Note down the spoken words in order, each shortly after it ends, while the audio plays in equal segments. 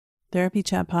Therapy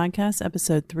Chat Podcast,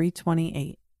 episode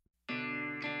 328.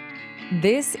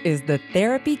 This is the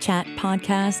Therapy Chat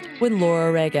Podcast with Laura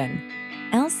Reagan,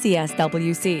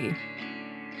 LCSWC.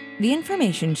 The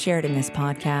information shared in this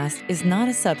podcast is not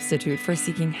a substitute for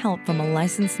seeking help from a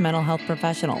licensed mental health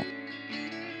professional.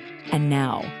 And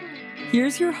now,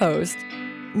 here's your host,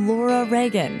 Laura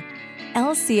Reagan,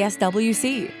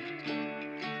 LCSWC.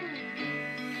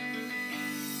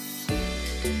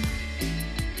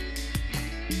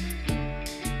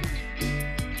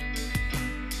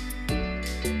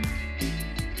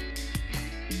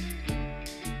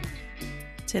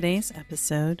 Today's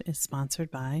episode is sponsored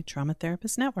by Trauma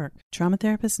Therapist Network. Trauma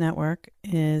Therapist Network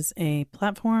is a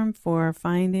platform for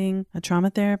finding a trauma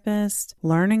therapist,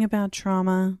 learning about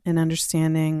trauma, and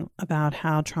understanding about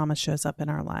how trauma shows up in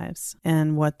our lives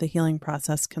and what the healing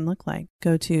process can look like.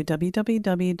 Go to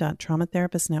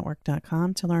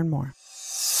www.traumatherapistnetwork.com to learn more.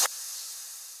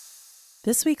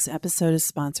 This week's episode is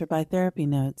sponsored by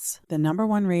TherapyNotes, the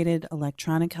 #1 rated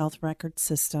electronic health record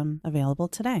system available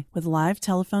today. With live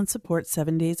telephone support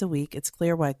 7 days a week, it's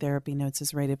clear why TherapyNotes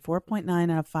is rated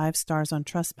 4.9 out of 5 stars on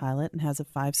Trustpilot and has a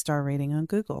 5-star rating on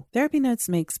Google. TherapyNotes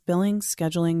makes billing,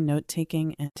 scheduling,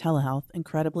 note-taking, and telehealth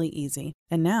incredibly easy.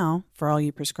 And now, for all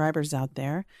you prescribers out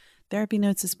there,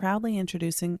 TherapyNotes is proudly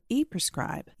introducing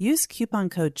ePrescribe. Use coupon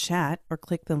code CHAT or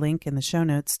click the link in the show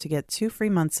notes to get 2 free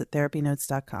months at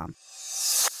therapynotes.com.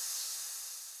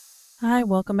 Hi,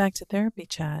 welcome back to Therapy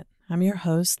Chat. I'm your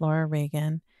host, Laura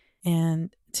Reagan,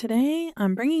 and today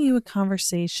I'm bringing you a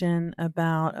conversation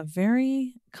about a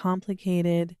very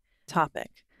complicated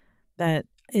topic that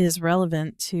is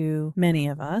relevant to many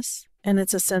of us, and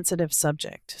it's a sensitive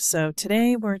subject. So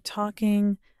today we're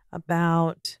talking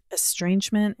about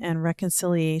estrangement and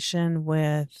reconciliation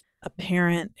with a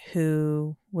parent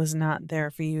who was not there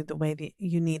for you the way that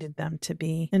you needed them to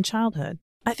be in childhood.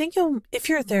 I think if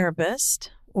you're a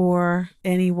therapist or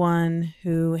anyone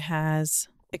who has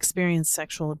experienced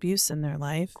sexual abuse in their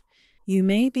life, you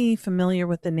may be familiar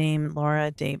with the name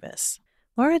Laura Davis.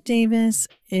 Laura Davis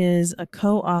is a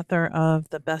co-author of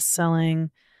the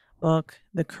best-selling book,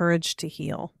 The Courage to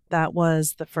Heal. That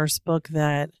was the first book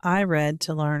that I read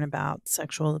to learn about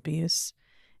sexual abuse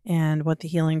and what the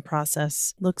healing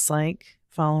process looks like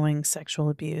following sexual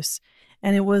abuse.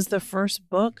 And it was the first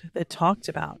book that talked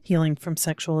about healing from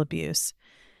sexual abuse.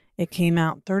 It came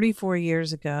out 34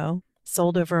 years ago,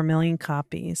 sold over 1 million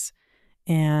copies,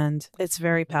 and it's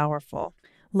very powerful.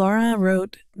 Laura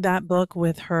wrote that book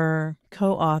with her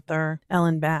co-author,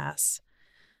 Ellen Bass.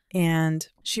 And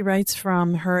she writes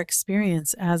from her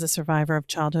experience as a survivor of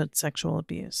childhood sexual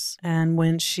abuse. And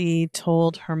when she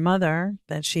told her mother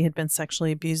that she had been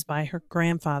sexually abused by her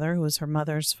grandfather, who was her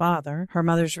mother's father, her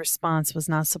mother's response was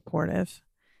not supportive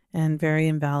and very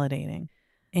invalidating.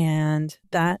 And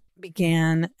that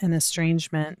began an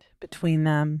estrangement between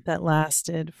them that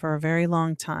lasted for a very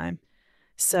long time.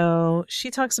 So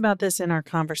she talks about this in our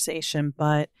conversation,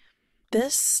 but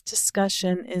this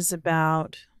discussion is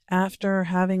about after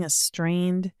having a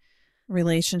strained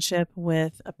relationship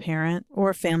with a parent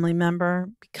or a family member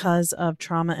because of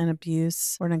trauma and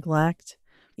abuse or neglect,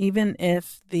 even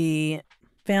if the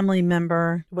family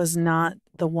member was not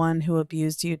the one who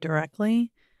abused you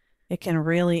directly, it can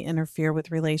really interfere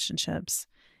with relationships.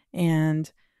 And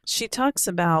she talks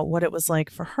about what it was like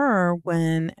for her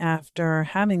when, after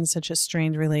having such a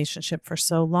strained relationship for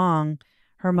so long,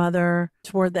 her mother,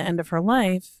 toward the end of her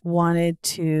life, wanted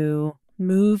to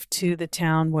move to the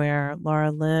town where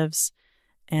Laura lives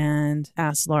and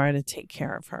asked Laura to take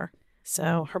care of her.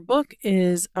 So her book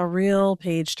is a real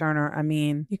page turner. I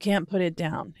mean, you can't put it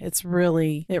down. It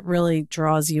really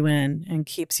draws you in and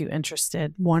keeps you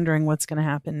interested, wondering what's going to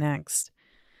happen next.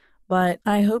 But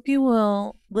I hope you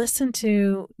will listen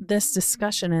to this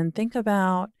discussion and think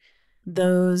about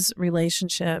those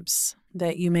relationships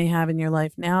that you may have in your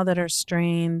life now that are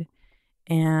strained,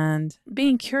 and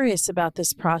being curious about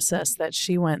this process that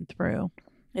she went through.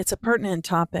 It's a pertinent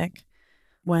topic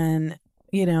when,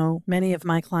 many of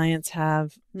my clients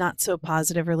have not so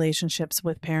positive relationships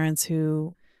with parents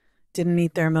who didn't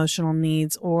meet their emotional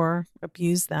needs or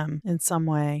abused them in some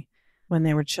way when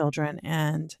they were children.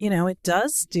 And, it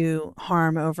does do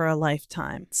harm over a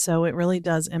lifetime. So it really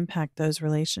does impact those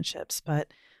relationships. But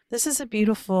this is a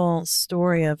beautiful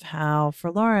story of how,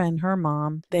 for Laura and her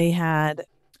mom, they had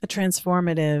a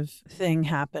transformative thing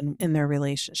happen in their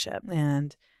relationship.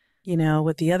 And,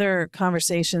 with the other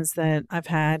conversations that I've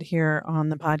had here on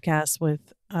the podcast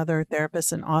with other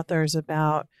therapists and authors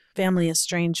about family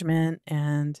estrangement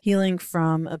and healing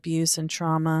from abuse and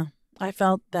trauma, I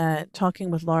felt that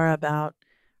talking with Laura about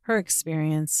her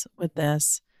experience with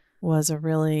this was a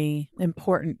really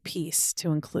important piece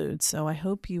to include. So I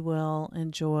hope you will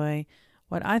enjoy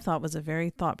what I thought was a very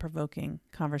thought-provoking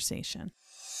conversation.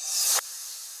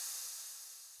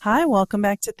 Hi, welcome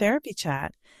back to Therapy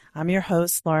Chat. I'm your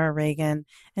host, Laura Reagan,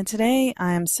 and today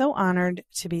I am so honored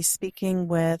to be speaking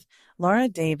with Laura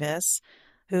Davis,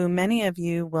 who many of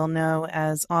you will know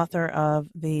as author of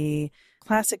the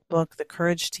classic book, The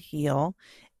Courage to Heal,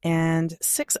 and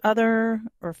 5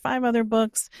 other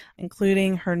books,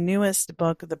 including her newest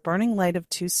book, The Burning Light of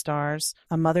Two Stars,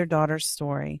 A Mother-Daughter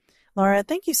Story. Laura,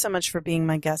 thank you so much for being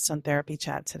my guest on Therapy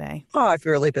Chat today. Oh, I've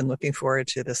really been looking forward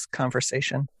to this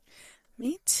conversation.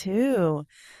 Me too.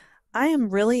 I am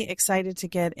really excited to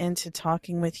get into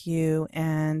talking with you,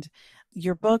 and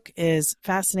your book is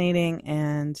fascinating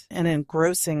and an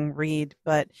engrossing read.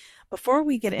 But before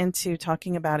we get into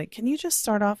talking about it, can you just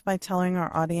start off by telling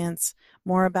our audience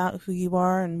more about who you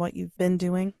are and what you've been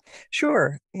doing?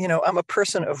 Sure. I'm a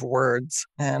person of words,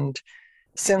 and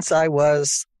since I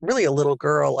was really a little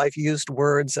girl, I've used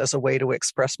words as a way to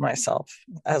express myself,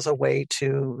 as a way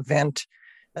to vent,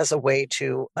 as a way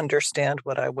to understand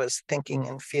what I was thinking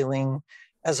and feeling,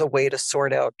 as a way to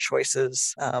sort out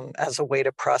choices, as a way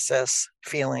to process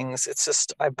feelings. It's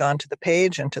just, I've gone to the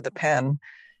page and to the pen.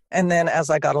 And then as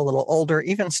I got a little older,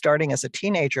 even starting as a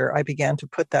teenager, I began to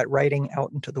put that writing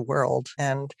out into the world.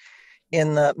 And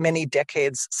in the many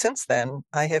decades since then,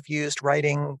 I have used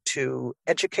writing to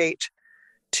educate,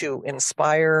 to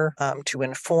inspire, to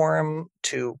inform,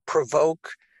 to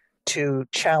provoke, to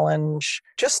challenge,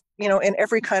 just, in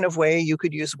every kind of way you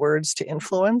could use words to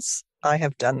influence. I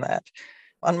have done that.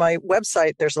 On my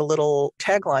website, there's a little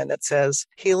tagline that says,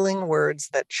 healing words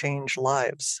that change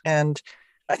lives. And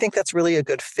I think that's really a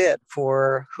good fit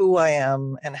for who I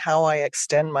am and how I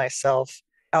extend myself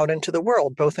out into the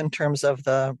world, both in terms of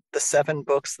the 7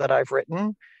 books that I've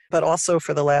written, but also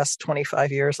for the last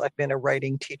 25 years, I've been a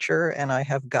writing teacher, and I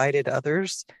have guided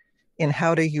others in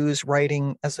how to use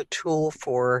writing as a tool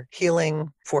for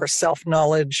healing, for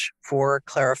self-knowledge, for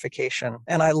clarification.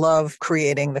 And I love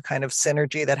creating the kind of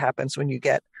synergy that happens when you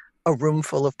get a room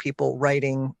full of people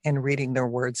writing and reading their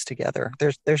words together.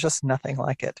 There's just nothing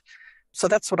like it. So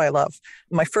that's what I love.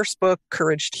 My first book,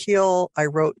 Courage to Heal, I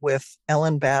wrote with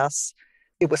Ellen Bass.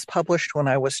 It was published when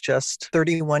I was just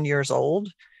 31 years old.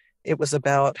 It was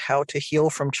about how to heal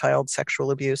from child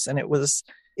sexual abuse. And it was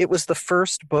the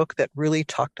first book that really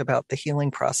talked about the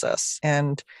healing process.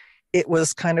 And it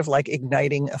was kind of like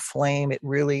igniting a flame. It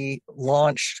really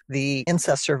launched the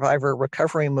incest survivor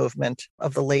recovery movement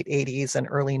of the late 80s and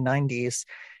early 90s.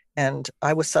 And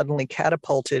I was suddenly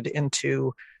catapulted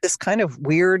into this kind of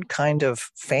weird kind of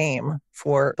fame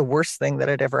for the worst thing that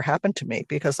had ever happened to me,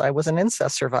 because I was an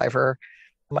incest survivor.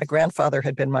 My grandfather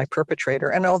had been my perpetrator.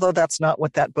 And although that's not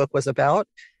what that book was about,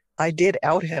 I did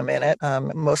out him in it.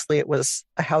 Mostly it was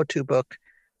a how-to book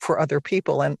for other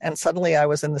people. And suddenly I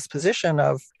was in this position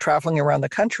of traveling around the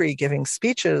country, giving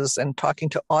speeches and talking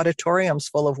to auditoriums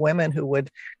full of women who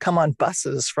would come on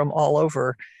buses from all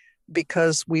over,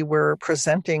 because we were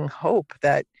presenting hope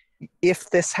that if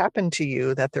this happened to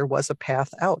you, that there was a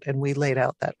path out, and we laid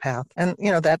out that path. And,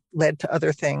 that led to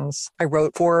other things. I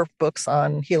wrote 4 books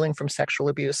on healing from sexual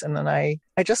abuse. And then I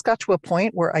just got to a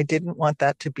point where I didn't want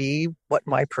that to be what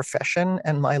my profession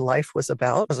and my life was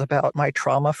about. It was about my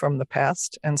trauma from the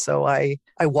past. And so I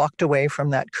walked away from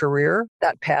that career,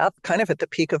 that path, kind of at the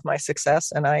peak of my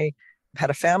success. And I had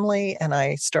a family, and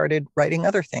I started writing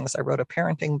other things. I wrote a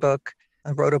parenting book.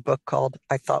 I wrote a book called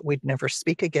I Thought We'd Never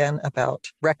Speak Again,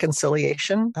 about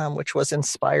reconciliation, which was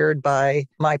inspired by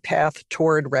my path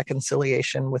toward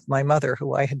reconciliation with my mother,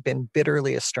 who I had been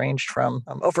bitterly estranged from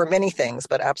over many things,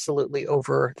 but absolutely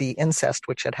over the incest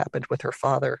which had happened with her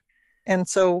father. And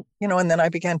so, and then I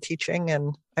began teaching,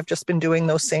 and I've just been doing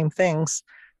those same things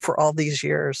for all these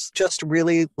years, just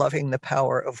really loving the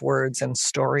power of words and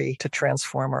story to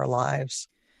transform our lives.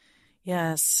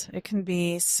 Yes, it can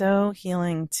be so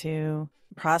healing to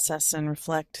process and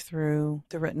reflect through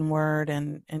the written word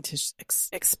and to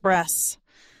express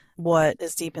what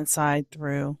is deep inside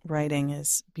through writing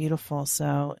is beautiful.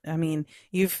 So, I mean,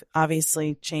 you've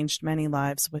obviously changed many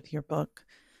lives with your book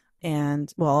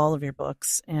and, well, all of your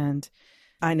books. And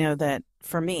I know that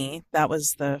for me, that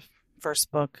was the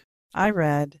first book I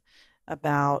read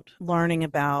about learning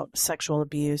about sexual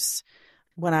abuse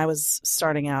when I was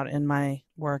starting out in my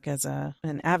work as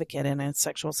an advocate in a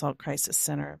sexual assault crisis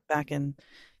center back in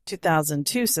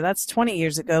 2002. So that's 20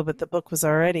 years ago, but the book was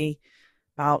already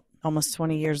about almost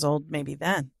 20 years old, maybe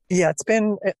then. Yeah, it's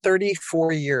been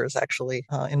 34 years, actually.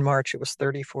 In March, it was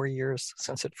 34 years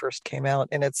since it first came out.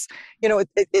 And it's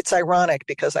ironic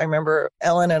because I remember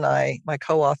Ellen and I, my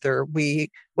co-author, we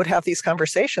would have these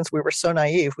conversations. We were so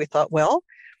naive. We thought, well,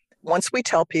 once we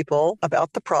tell people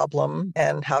about the problem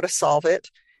and how to solve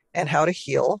it and how to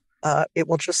heal, it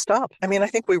will just stop. I mean, I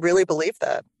think we really believe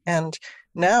that. And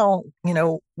now,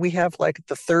 we have like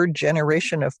the third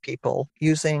generation of people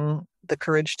using the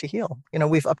courage to heal.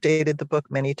 We've updated the book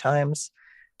many times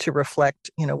to reflect,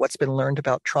 what's been learned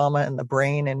about trauma and the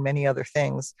brain and many other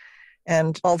things.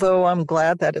 And although I'm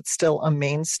glad that it's still a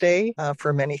mainstay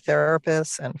for many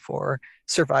therapists and for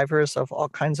survivors of all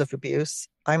kinds of abuse,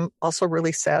 I'm also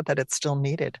really sad that it's still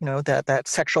needed. That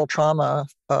sexual trauma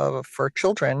for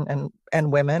children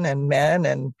and women and men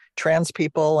and trans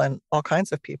people and all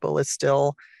kinds of people is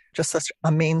still just such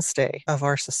a mainstay of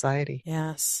our society.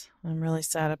 Yes, I'm really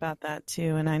sad about that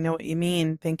too. And I know what you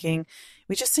mean, thinking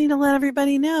we just need to let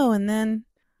everybody know and then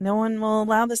no one will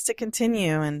allow this to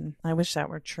continue. And I wish that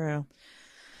were true.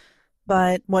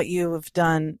 But what you have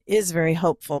done is very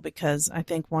hopeful, because I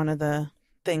think one of the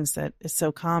things that is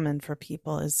so common for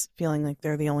people is feeling like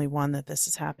they're the only one that this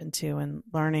has happened to, and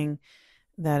learning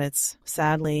that it's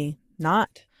sadly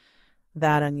not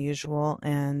that unusual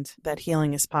and that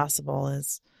healing is possible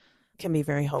can be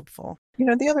very hopeful.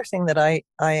 The other thing that I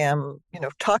am,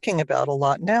 talking about a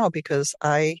lot now, because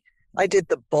I did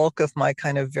the bulk of my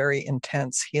kind of very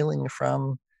intense healing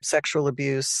from sexual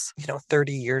abuse,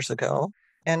 30 years ago,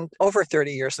 and over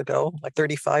 30 years ago, like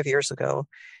 35 years ago.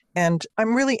 And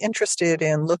I'm really interested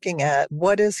in looking at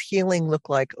what does healing look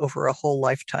like over a whole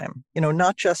lifetime,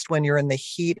 not just when you're in the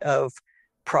heat of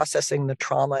processing the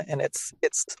trauma and it's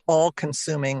all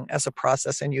consuming as a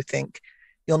process and you think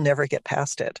you'll never get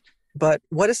past it. But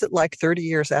what is it like 30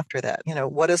 years after that?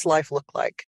 What does life look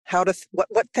like?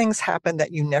 What things happen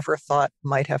that you never thought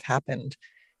might have happened?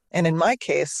 And in my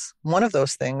case, one of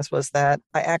those things was that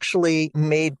I actually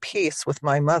made peace with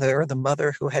my mother, the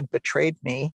mother who had betrayed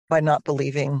me, by not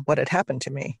believing what had happened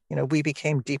to me. We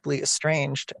became deeply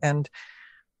estranged. And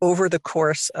over the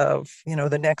course of,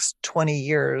 the next 20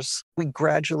 years, we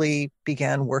gradually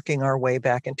began working our way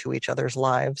back into each other's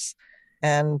lives.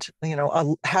 And,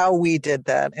 how we did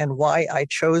that and why I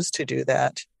chose to do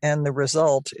that. And the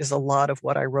result is a lot of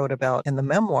what I wrote about in the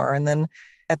memoir. And then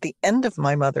at the end of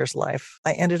my mother's life,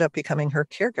 I ended up becoming her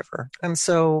caregiver. And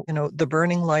so, the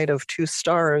burning light of 2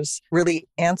 stars really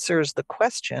answers the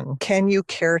question, can you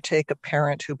caretake a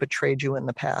parent who betrayed you in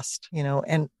the past?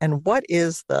 And what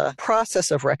is the process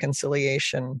of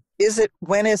reconciliation?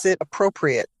 When is it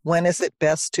appropriate? When is it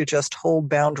best to just hold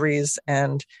boundaries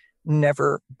and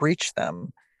never breach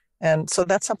them? And so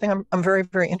that's something I'm very,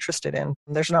 very interested in.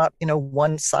 There's not,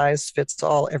 one size fits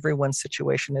all. Everyone's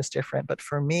situation is different. But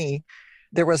for me,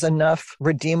 there was enough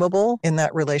redeemable in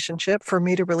that relationship for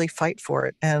me to really fight for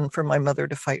it, and for my mother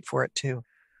to fight for it too.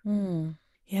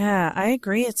 Yeah, I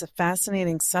agree. It's a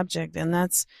fascinating subject. And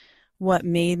that's what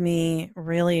made me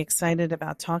really excited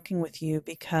about talking with you,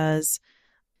 because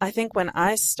I think when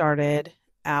I started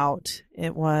out,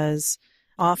 it was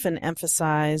often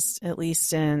emphasized, at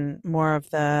least in more of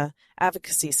the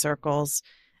advocacy circles,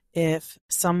 if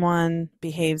someone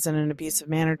behaves in an abusive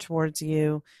manner towards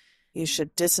you, you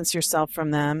should distance yourself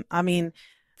from them. I mean,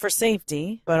 for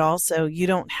safety, but also you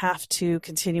don't have to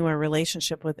continue a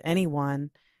relationship with anyone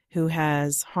who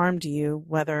has harmed you,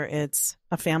 whether it's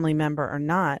a family member or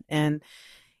not. And,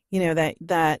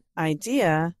 that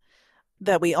idea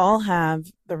that we all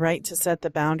have the right to set the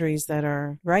boundaries that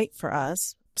are right for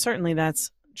us, certainly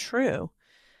that's true.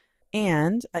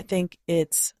 And I think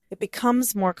it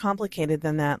becomes more complicated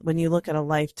than that when you look at a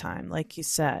lifetime, like you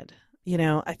said.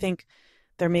 I think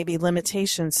there may be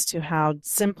limitations to how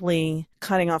simply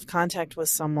cutting off contact with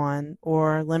someone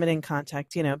or limiting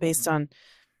contact, based on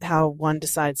how one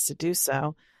decides to do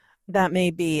so, that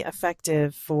may be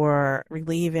effective for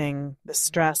relieving the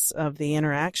stress of the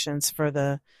interactions for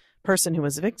the person who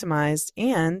was victimized.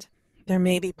 And there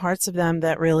may be parts of them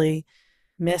that really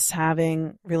miss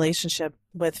having relationship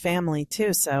with family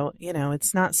too. So,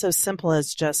 it's not so simple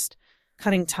as just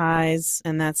cutting ties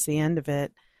and that's the end of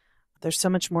it. There's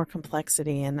so much more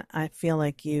complexity, and I feel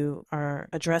like you are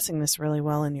addressing this really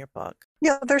well in your book.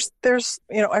 Yeah, there's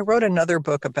I wrote another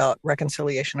book about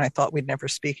reconciliation. I thought we'd never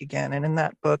speak again. And in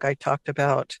that book, I talked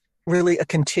about really a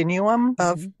continuum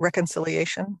of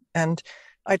reconciliation. And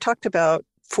I talked about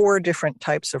 4 different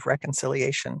types of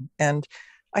reconciliation. And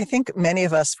I think many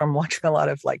of us, from watching a lot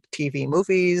of like TV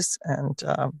movies and,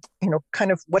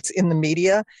 kind of what's in the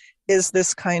media, is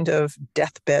this kind of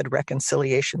deathbed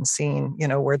reconciliation scene,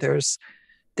 where there's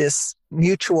this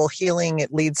mutual healing.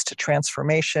 It leads to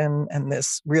transformation and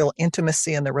this real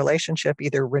intimacy in the relationship,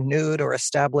 either renewed or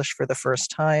established for the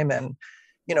first time. And,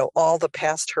 all the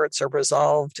past hurts are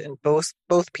resolved, and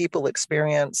both people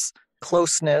experience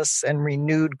closeness and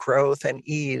renewed growth and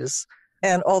ease.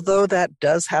 And although that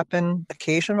does happen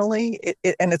occasionally,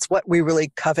 and it's what we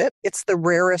really covet, it's the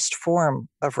rarest form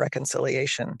of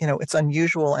reconciliation. It's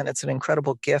unusual, and it's an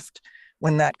incredible gift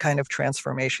when that kind of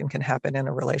transformation can happen in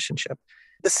a relationship.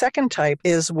 The second type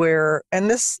is where, and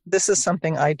this is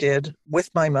something I did with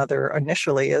my mother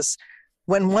initially, is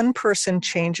when one person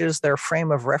changes their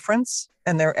frame of reference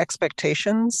and their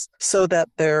expectations so that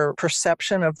their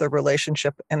perception of the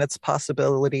relationship and its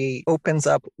possibility opens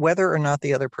up whether or not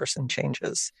the other person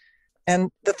changes.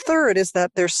 And the third is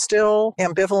that there's still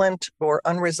ambivalent or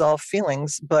unresolved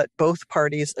feelings, but both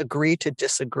parties agree to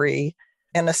disagree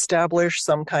and establish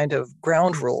some kind of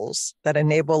ground rules that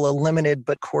enable a limited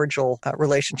but cordial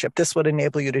relationship. This would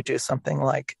enable you to do something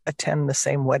like attend the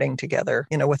same wedding together,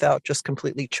 without just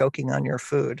completely choking on your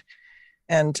food.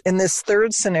 And in this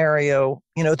third scenario,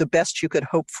 the best you could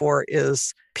hope for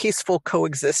is peaceful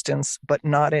coexistence, but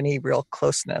not any real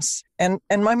closeness. And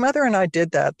my mother and I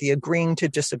did that, the agreeing to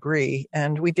disagree,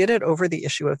 and we did it over the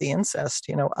issue of the incest.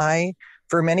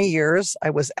 For many years, I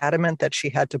was adamant that she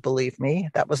had to believe me.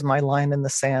 That was my line in the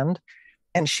sand.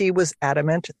 And she was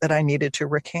adamant that I needed to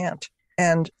recant.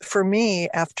 And for me,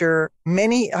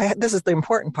 this is the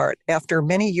important part, after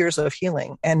many years of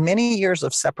healing and many years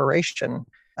of separation,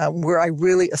 where I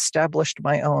really established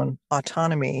my own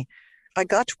autonomy, I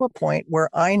got to a point where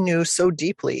I knew so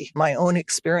deeply my own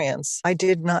experience, I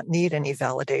did not need any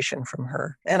validation from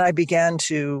her. And I began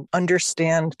to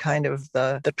understand kind of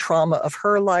the trauma of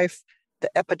her life,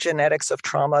 the epigenetics of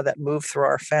trauma that moved through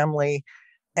our family.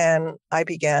 And I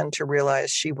began to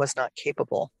realize she was not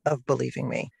capable of believing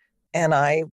me. And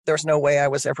there's no way I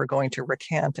was ever going to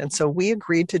recant. And so we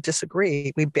agreed to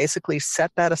disagree. We basically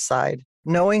set that aside,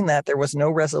 knowing that there was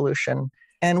no resolution.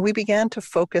 And we began to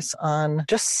focus on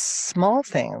just small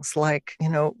things like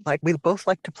we both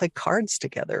like to play cards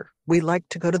together. We like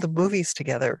to go to the movies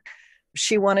together.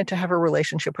 She wanted to have a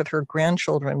relationship with her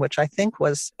grandchildren, which I think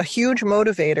was a huge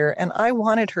motivator. And I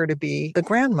wanted her to be the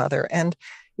grandmother. And,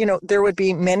 there would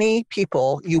be many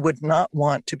people you would not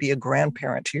want to be a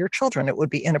grandparent to your children. It would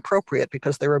be inappropriate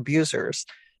because they're abusers.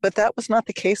 But that was not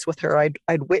the case with her.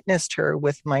 I'd witnessed her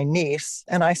with my niece,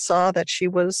 and I saw that she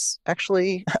was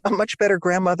actually a much better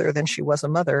grandmother than she was a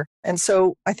mother. And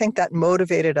so I think that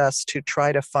motivated us to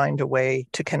try to find a way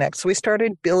to connect. So we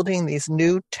started building these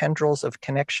new tendrils of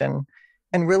connection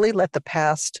and really let the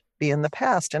past be in the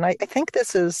past. And I think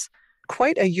this is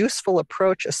quite a useful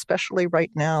approach, especially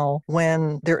right now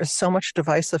when there is so much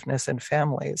divisiveness in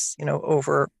families,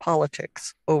 over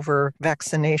politics, over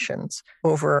vaccinations,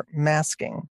 over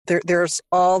masking. There's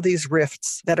all these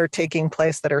rifts that are taking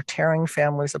place that are tearing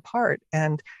families apart.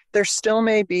 And there still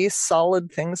may be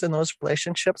solid things in those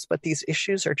relationships, but these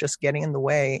issues are just getting in the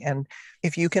way. And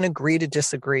if you can agree to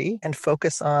disagree and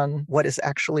focus on what is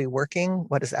actually working,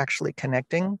 what is actually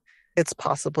connecting, it's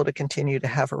possible to continue to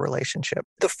have a relationship.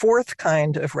 The fourth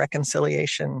kind of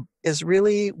reconciliation is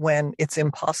really when it's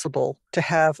impossible to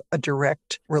have a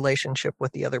direct relationship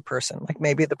with the other person. Like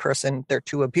maybe the person, they're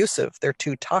too abusive, they're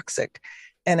too toxic.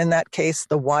 And in that case,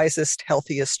 the wisest,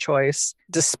 healthiest choice,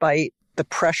 despite the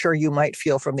pressure you might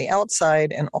feel from the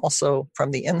outside and also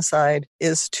from the inside,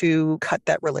 is to cut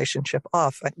that relationship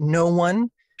off. Like no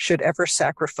one should ever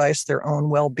sacrifice their own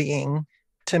well-being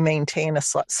to maintain a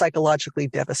psychologically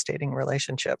devastating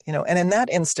relationship. And in that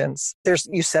instance,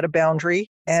 you set a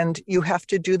boundary and you have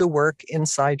to do the work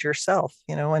inside yourself,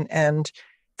 and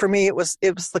for me, it was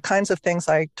the kinds of things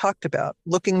I talked about,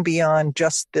 looking beyond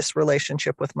just this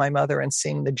relationship with my mother and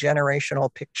seeing the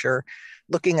generational picture,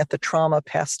 looking at the trauma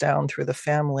passed down through the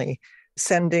family,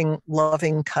 sending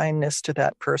loving kindness to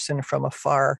that person from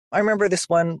afar. I remember this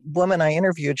one woman I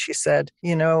interviewed, she said,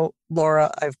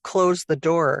 Laura, I've closed the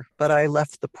door, but I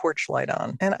left the porch light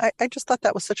on. And I just thought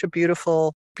that was such a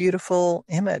beautiful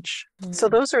image. Mm-hmm. So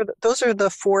those are the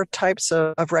four types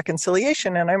of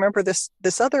reconciliation. And I remember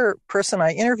this other person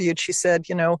I interviewed, she said,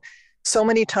 so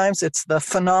many times it's the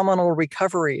phenomenal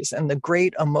recoveries and the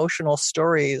great emotional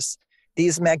stories.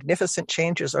 These magnificent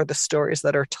changes are the stories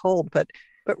that are told, but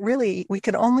really, we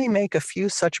can only make a few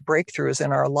such breakthroughs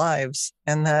in our lives,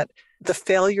 and that the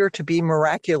failure to be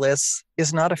miraculous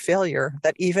is not a failure,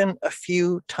 that even a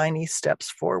few tiny steps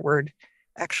forward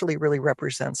actually really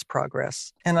represents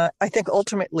progress. And I think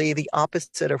ultimately the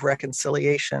opposite of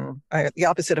reconciliation, the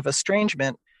opposite of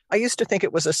estrangement, I used to think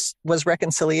it was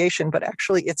reconciliation, but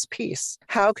actually it's peace.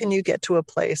 How can you get to a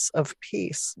place of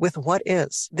peace with what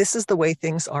is? This is the way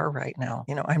things are right now.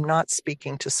 I'm not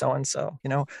speaking to so-and-so,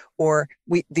 or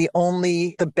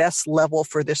the best level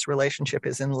for this relationship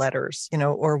is in letters,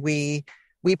 or we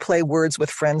play words with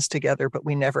friends together, but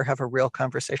we never have a real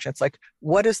conversation. It's like,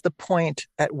 what is the point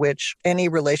at which any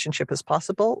relationship is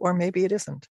possible, or maybe it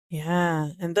isn't? Yeah.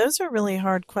 And those are really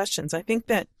hard questions. I think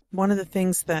that one of the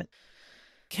things that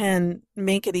can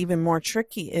make it even more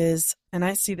tricky is, and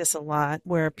I see this a lot,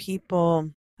 where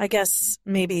people, I guess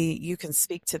maybe you can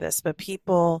speak to this, but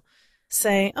people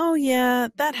say, oh yeah,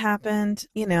 that happened,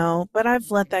 but I've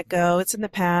let that go. It's in the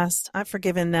past. I've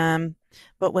forgiven them,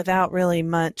 but without really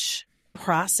much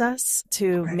process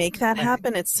to make that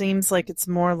happen. It seems like it's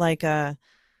more like a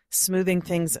smoothing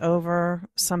things over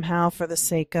somehow for the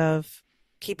sake of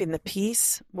keeping the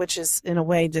peace, which is in a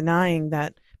way denying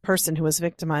that person who was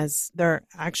victimized their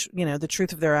actual, the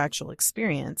truth of their actual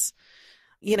experience.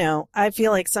 I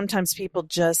feel like sometimes people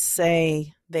just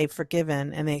say they've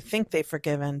forgiven and they think they've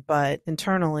forgiven, but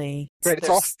internally, it's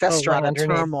all festering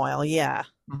underneath. Turmoil. Yeah.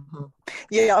 Mm-hmm.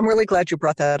 Yeah, I'm really glad you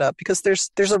brought that up, because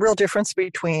there's a real difference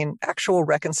between actual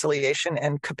reconciliation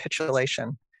and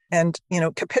capitulation. And,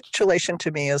 capitulation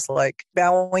to me is like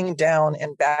bowing down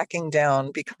and backing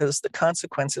down because the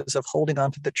consequences of holding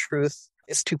on to the truth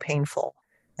is too painful.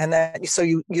 And so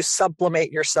you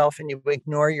sublimate yourself and you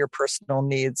ignore your personal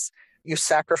needs. You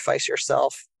sacrifice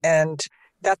yourself. And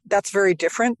that's very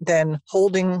different than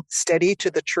holding steady to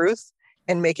the truth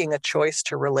and making a choice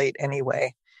to relate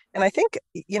anyway. And I think,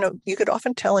 you could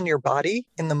often tell in your body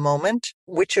in the moment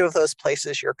which of those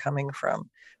places you're coming from.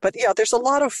 But yeah, there's a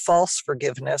lot of false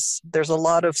forgiveness. There's a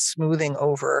lot of smoothing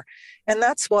over. And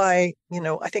that's why,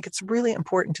 I think it's really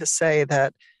important to say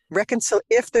that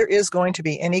if there is going to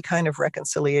be any kind of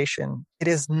reconciliation, it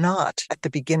is not at the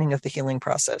beginning of the healing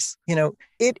process.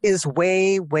 It is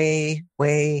way, way,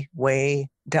 way, way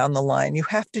down the line. You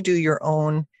have to do your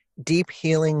own deep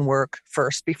healing work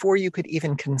first before you could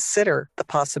even consider the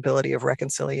possibility of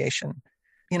reconciliation.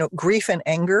 Grief and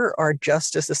anger are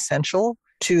just as essential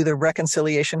to the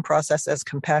reconciliation process as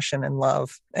compassion and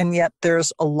love. And yet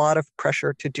there's a lot of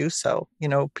pressure to do so.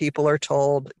 People are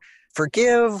told,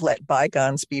 forgive, let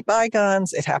bygones be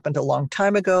bygones. It happened a long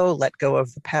time ago. Let go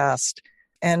of the past.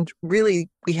 And really,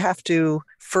 we have to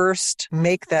first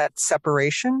make that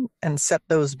separation and set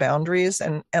those boundaries.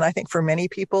 And I think for many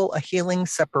people, a healing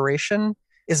separation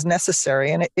is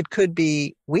necessary. And it could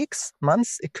be weeks,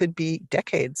 months, it could be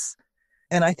decades.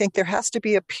 And I think there has to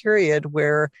be a period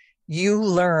where you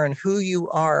learn who you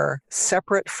are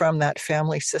separate from that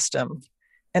family system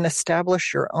and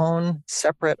establish your own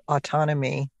separate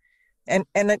autonomy. And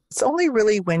it's only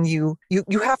really when you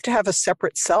have to have a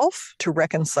separate self to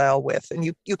reconcile with, and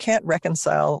you can't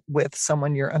reconcile with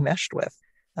someone you're enmeshed with.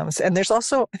 And there's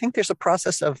also, I think there's a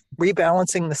process of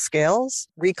rebalancing the scales,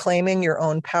 reclaiming your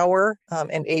own power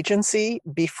and agency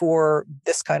before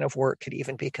this kind of work could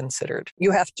even be considered.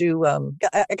 You have to,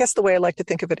 I guess the way I like to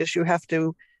think of it is you have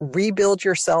to rebuild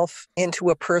yourself into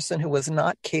a person who was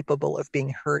not capable of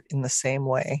being hurt in the same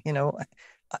way.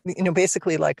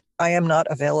 Basically like, I am not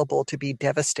available to be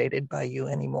devastated by you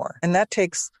anymore. And that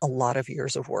takes a lot of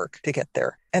years of work to get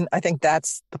there. And I think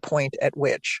that's the point at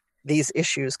which these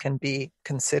issues can be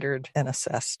considered and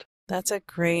assessed. That's a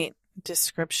great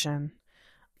description,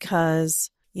 because,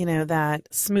 that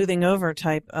smoothing over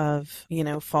type of,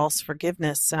 false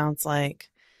forgiveness sounds like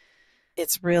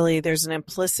it's really, there's an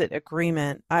implicit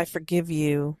agreement. I forgive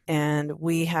you and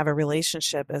we have a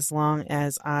relationship as long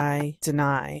as I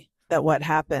deny that what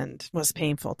happened was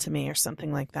painful to me or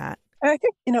something like that. And I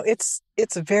think,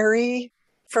 it's very,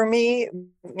 for me,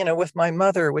 with my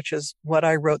mother, which is what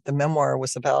I wrote the memoir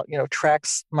was about,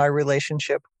 tracks my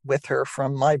relationship with her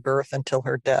from my birth until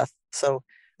her death. So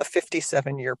a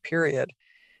 57-year period.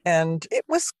 And it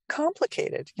was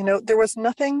complicated. There was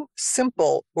nothing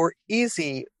simple or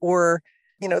easy or,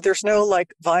 there's no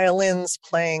like violins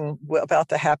playing about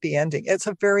the happy ending. It's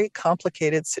a very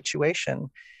complicated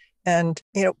situation. And,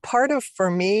 part of,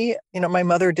 for me, my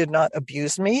mother did not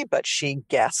abuse me, but she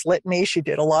gaslit me. She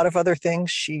did a lot of other things.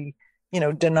 She,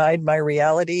 denied my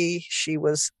reality. She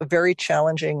was very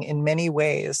challenging in many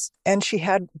ways, and she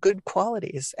had good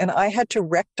qualities. And I had to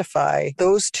rectify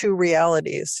those two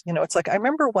realities. It's like, I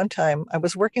remember one time I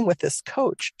was working with this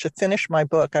coach to finish my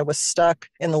book. I was stuck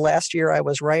in the last year I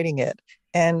was writing it.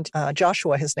 And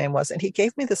Joshua, his name was, and he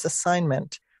gave me this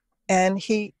assignment. And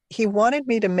he wanted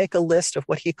me to make a list of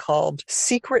what he called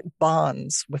secret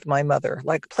bonds with my mother,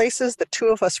 like places the two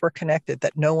of us were connected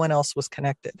that no one else was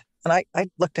connected. And I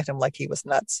looked at him like he was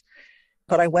nuts.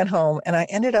 But I went home and I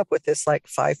ended up with this like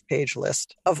 5-page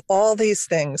list of all these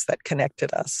things that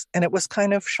connected us. And it was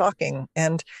kind of shocking.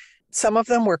 And some of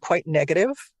them were quite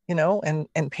negative,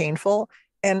 and painful.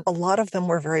 And a lot of them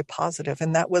were very positive.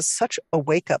 And that was such a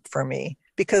wake up for me,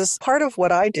 because part of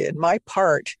what I did, my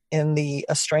part in the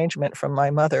estrangement from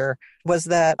my mother, was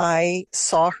that I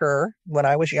saw her when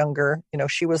I was younger.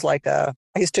 She was like I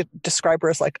used to describe her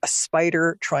as like a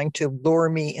spider trying to lure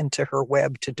me into her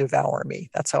web to devour me.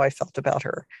 That's how I felt about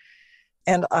her.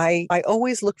 And I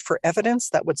always looked for evidence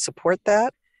that would support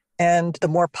that. And the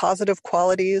more positive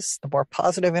qualities, the more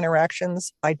positive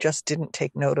interactions, I just didn't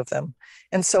take note of them.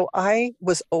 And so I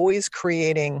was always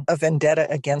creating a vendetta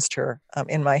against her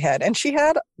in my head. And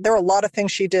there were a lot of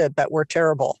things she did that were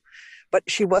terrible, but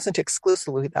she wasn't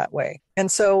exclusively that way.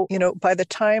 And so, by the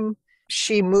time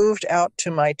she moved out to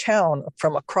my town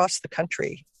from across the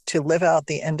country to live out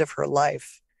the end of her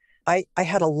life, I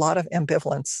had a lot of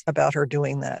ambivalence about her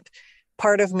doing that.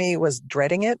 Part of me was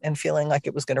dreading it and feeling like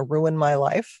it was going to ruin my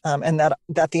life, and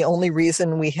that the only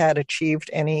reason we had achieved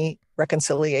any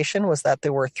reconciliation was that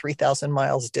there were 3,000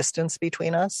 miles distance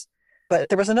between us. But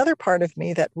there was another part of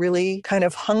me that really kind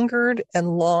of hungered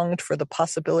and longed for the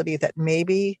possibility that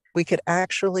maybe we could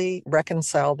actually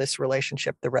reconcile this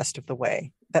relationship the rest of the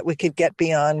way, that we could get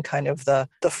beyond kind of the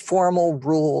formal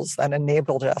rules that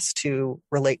enabled us to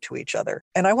relate to each other.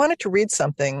 And I wanted to read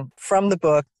something from the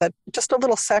book, just a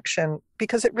little section,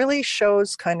 because it really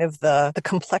shows kind of the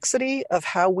complexity of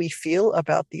how we feel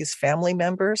about these family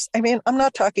members. I mean, I'm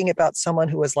not talking about someone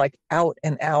who is like out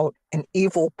and out an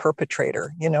evil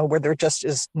perpetrator, where there just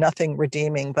is nothing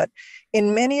redeeming. But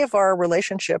in many of our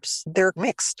relationships, they're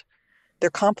mixed, they're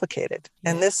complicated.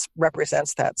 And this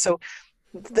represents that. So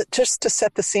just to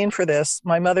set the scene for this,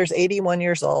 my mother's 81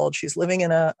 years old. She's living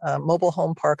in a mobile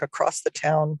home park across the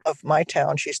town of my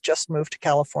town. She's just moved to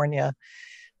California.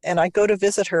 And I go to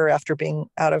visit her after being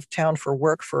out of town for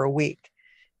work for a week.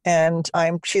 And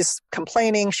she's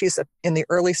complaining. She's in the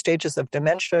early stages of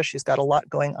dementia. She's got a lot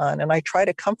going on. And I try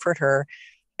to comfort her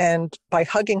and by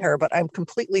hugging her, but I'm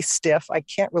completely stiff. I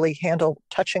can't really handle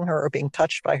touching her or being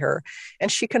touched by her.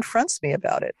 And she confronts me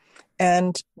about it.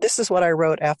 And this is what I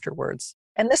wrote afterwards.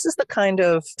 And this is the kind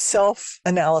of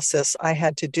self-analysis I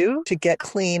had to do to get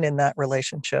clean in that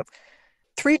relationship.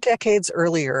 3 decades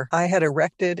earlier, I had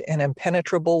erected an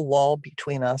impenetrable wall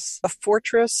between us, a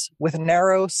fortress with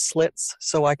narrow slits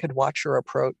so I could watch her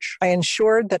approach. I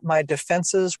ensured that my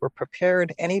defenses were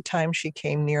prepared any time she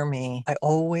came near me. I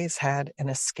always had an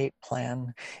escape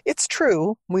plan. It's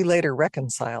true, we later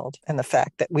reconciled, and the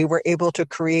fact that we were able to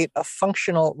create a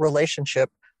functional relationship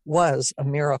was a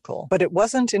miracle. But it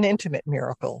wasn't an intimate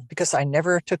miracle because I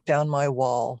never took down my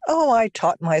wall. Oh, I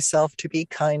taught myself to be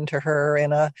kind to her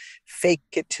in a fake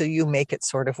it till you make it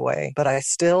sort of way. But I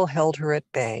still held her at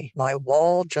bay. My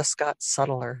wall just got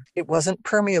subtler. It wasn't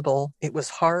permeable. It was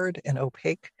hard and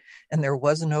opaque. And there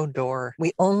was no door.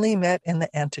 We only met in the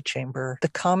antechamber, the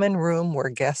common room where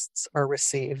guests are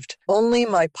received. Only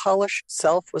my polished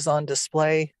self was on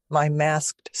display, my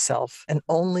masked self, and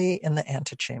only in the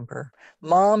antechamber.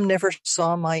 Mom never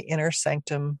saw my inner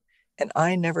sanctum, and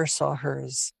I never saw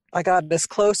hers. I got as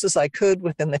close as I could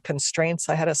within the constraints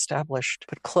I had established,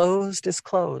 but closed is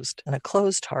closed, and a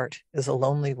closed heart is a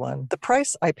lonely one. The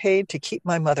price I paid to keep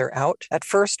my mother out, at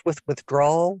first with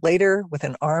withdrawal, later with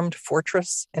an armed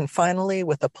fortress, and finally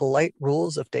with the polite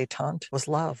rules of détente, was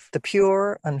love. The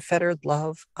pure, unfettered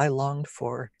love I longed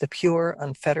for, the pure,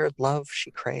 unfettered love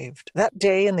she craved. That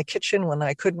day in the kitchen when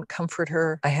I couldn't comfort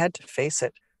her, I had to face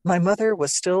it. My mother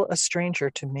was still a stranger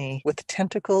to me, with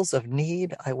tentacles of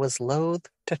need I was loath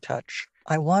to touch.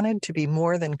 I wanted to be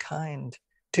more than kind,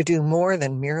 to do more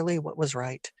than merely what was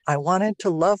right. I wanted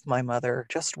to love my mother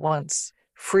just once,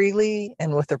 freely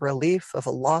and with the relief of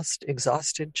a lost,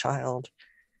 exhausted child.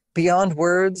 Beyond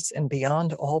words and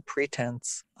beyond all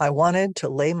pretense, I wanted to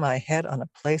lay my head on a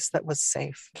place that was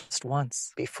safe just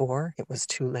once before it was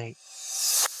too late.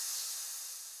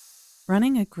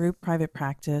 Running a group private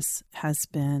practice has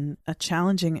been a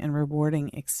challenging and rewarding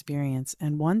experience,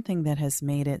 and one thing that has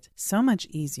made it so much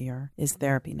easier is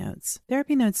TherapyNotes.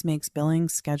 TherapyNotes makes billing,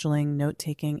 scheduling,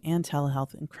 note-taking, and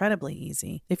telehealth incredibly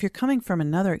easy. If you're coming from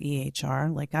another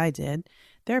EHR, like I did,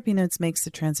 TherapyNotes makes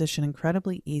the transition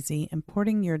incredibly easy,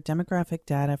 importing your demographic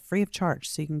data free of charge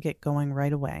so you can get going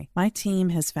right away. My team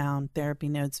has found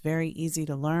TherapyNotes very easy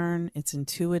to learn. It's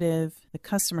intuitive. The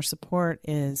customer support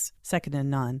is second to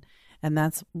none. And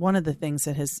that's one of the things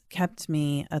that has kept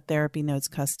me a TherapyNotes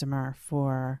customer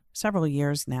for several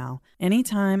years now.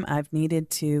 Anytime I've needed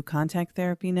to contact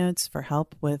TherapyNotes for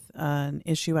help with an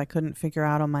issue I couldn't figure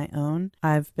out on my own,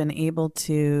 I've been able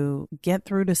to get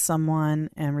through to someone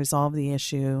and resolve the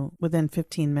issue within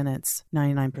 15 minutes,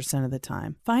 99% of the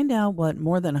time. Find out what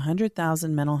more than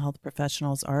 100,000 mental health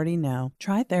professionals already know.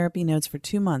 Try TherapyNotes for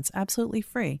 2 months absolutely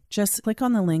free. Just click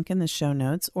on the link in the show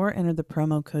notes or enter the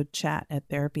promo code CHAT at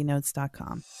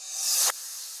therapynotes.com.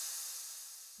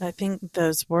 I think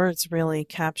those words really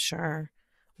capture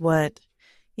what,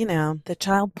 the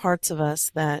child parts of us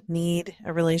that need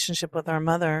a relationship with our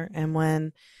mother. And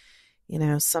when,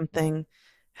 something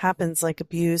happens like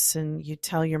abuse and you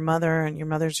tell your mother and your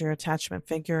mother's your attachment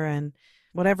figure and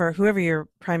whoever your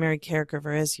primary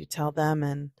caregiver is, you tell them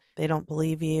and they don't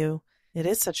believe you. It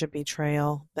is such a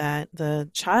betrayal that the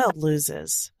child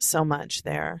loses so much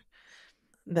there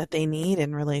that they need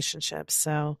in relationships.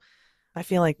 So I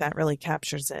feel like that really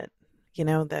captures it,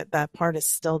 that part is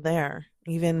still there,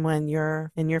 even when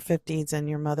you're in your 50s and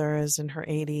your mother is in her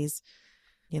 80s,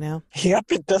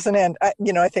 Yep, it doesn't end.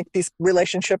 I think these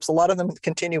relationships, a lot of them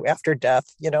continue after death.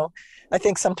 I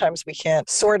think sometimes we can't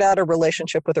sort out a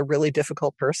relationship with a really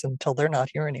difficult person until they're not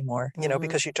here anymore,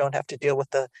 because you don't have to deal with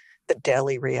the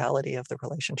daily reality of the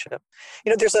relationship.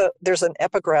 There's an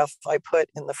epigraph I put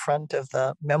in the front of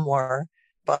the memoir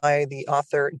by the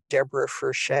author Deborah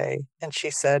Fouché, and she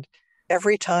said,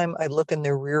 "Every time I look in the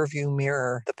rearview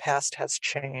mirror, the past has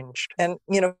changed." And,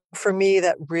 for me,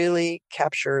 that really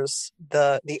captures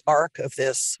the arc of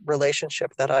this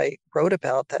relationship that I wrote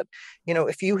about. That,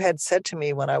 if you had said to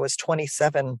me when I was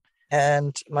 27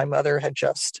 and my mother had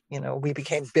just, we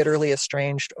became bitterly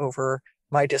estranged over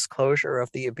my disclosure of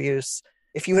the abuse,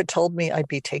 if you had told me I'd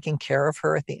be taking care of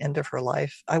her at the end of her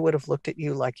life, I would have looked at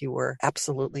you like you were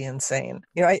absolutely insane.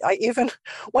 I even,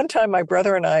 one time my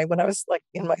brother and I, when I was like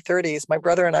in my 30s, my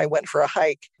brother and I went for a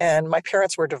hike and my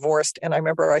parents were divorced. And I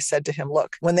remember I said to him,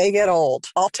 "Look, when they get old,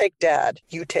 I'll take dad,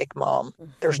 you take mom.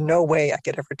 There's no way I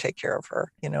could ever take care of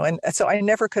her." And so I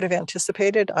never could have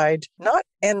anticipated I'd not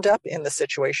end up in the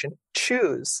situation,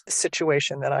 choose the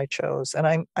situation that I chose.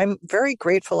 And I'm very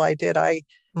grateful I did. I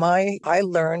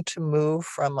learned to move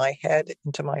from my head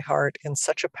into my heart in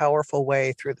such a powerful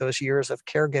way through those years of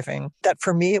caregiving that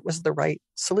for me, it was the right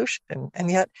solution.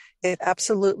 And yet it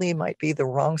absolutely might be the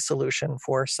wrong solution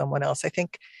for someone else. I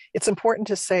think it's important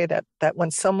to say that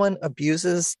when someone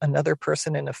abuses another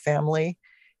person in a family,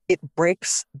 it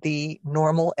breaks the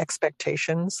normal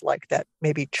expectations, like that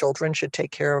maybe children should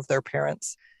take care of their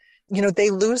parents. They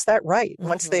lose that right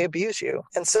once they abuse you.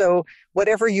 And so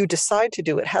whatever you decide to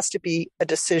do, it has to be a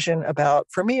decision about,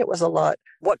 for me, it was a lot,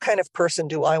 what kind of person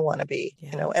do I want to be?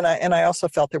 Yeah. And I also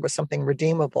felt there was something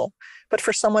redeemable. But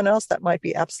for someone else, that might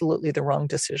be absolutely the wrong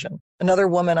decision. Another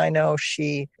woman I know,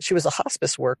 she was a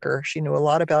hospice worker. She knew a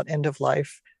lot about end of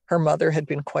life. Her mother had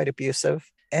been quite abusive.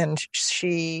 And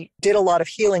she did a lot of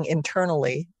healing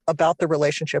internally about the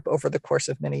relationship over the course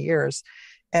of many years.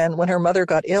 And when her mother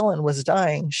got ill and was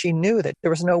dying, she knew that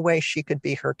there was no way she could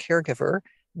be her caregiver.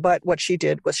 But what she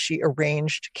did was she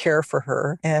arranged care for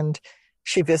her. And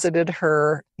she visited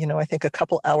her, I think a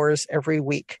couple hours every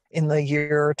week in the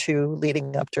year or two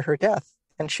leading up to her death.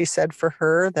 And she said for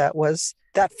her, that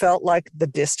felt like the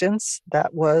distance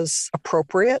that was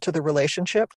appropriate to the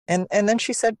relationship. And then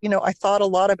she said, I thought a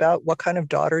lot about what kind of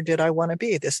daughter did I want to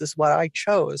be? This is what I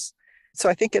chose. So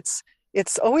I think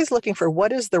it's always looking for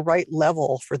what is the right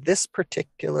level for this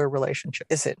particular relationship.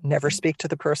 Is it never speak to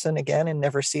the person again and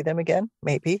never see them again?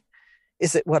 Maybe.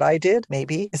 Is it what I did?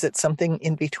 Maybe. Is it something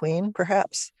in between?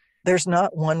 Perhaps. There's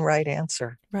not one right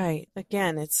answer. Right.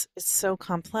 Again, it's so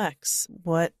complex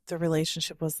what the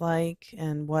relationship was like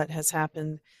and what has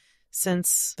happened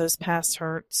since those past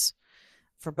hurts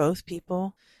for both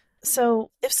people. So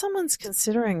if someone's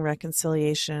considering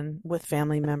reconciliation with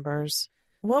family members,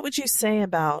 what would you say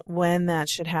about when that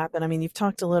should happen? I mean, you've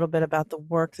talked a little bit about the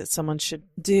work that someone should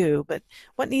do, but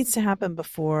what needs to happen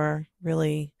before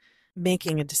really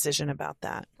making a decision about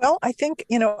that? Well, I think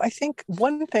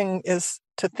one thing is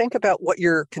to think about what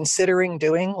you're considering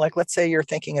doing. Like, let's say you're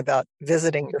thinking about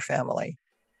visiting your family.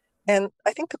 And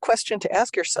I think the question to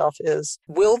ask yourself is,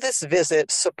 will this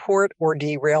visit support or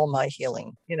derail my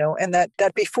healing? And that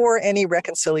before any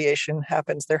reconciliation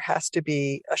happens, there has to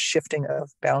be a shifting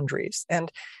of boundaries.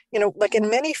 And, like in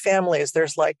many families,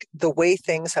 there's like the way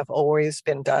things have always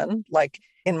been done. Like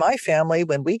in my family,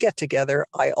 when we get together,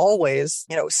 I always,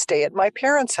 stay at my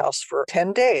parents' house for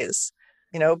 10 days.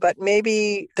 But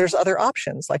maybe there's other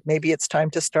options. Like maybe it's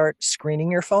time to start screening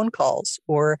your phone calls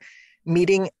or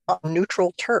meeting on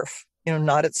neutral turf,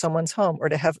 not at someone's home, or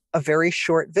to have a very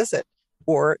short visit,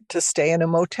 or to stay in a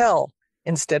motel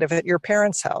instead of at your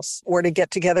parents' house, or to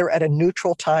get together at a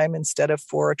neutral time instead of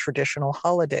for a traditional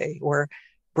holiday, or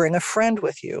bring a friend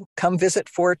with you, come visit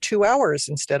for 2 hours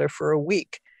instead of for a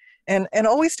week, and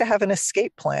always to have an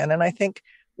escape plan. And I think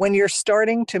when you're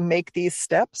starting to make these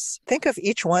steps, think of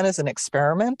each one as an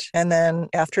experiment. And then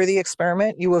after the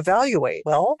experiment, you evaluate,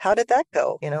 well, how did that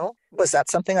go? Was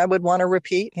that something I would want to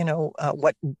repeat?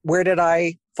 Where did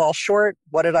I fall short?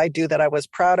 What did I do that I was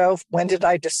proud of? When did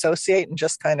I dissociate and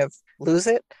just kind of lose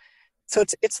it? So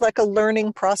it's like a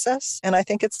learning process. And I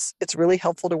think it's really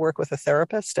helpful to work with a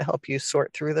therapist to help you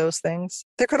sort through those things.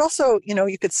 There could also,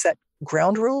 you could set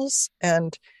ground rules,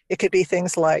 and it could be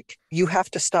things like, you have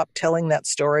to stop telling that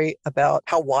story about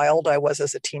how wild I was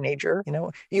as a teenager.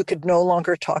 You could no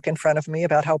longer talk in front of me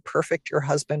about how perfect your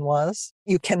husband was.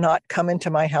 You cannot come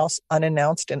into my house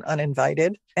unannounced and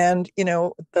uninvited. And,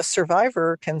 the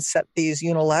survivor can set these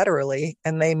unilaterally,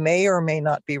 and they may or may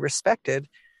not be respected.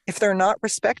 If they're not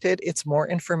respected, it's more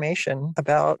information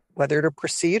about whether to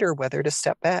proceed or whether to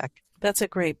step back. That's a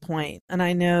great point. And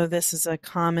I know this is a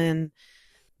common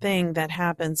thing that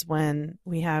happens when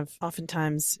we have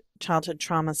oftentimes childhood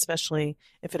trauma, especially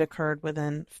if it occurred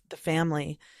within the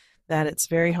family, that it's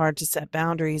very hard to set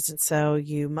boundaries. And so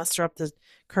you muster up the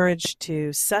courage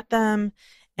to set them.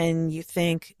 And you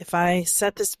think, if I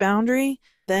set this boundary,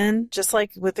 then just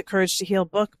like with the Courage to Heal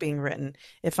book being written,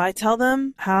 if I tell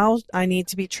them how I need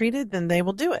to be treated, then they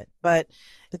will do it. But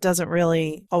it doesn't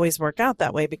really always work out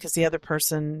that way, because the other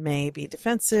person may be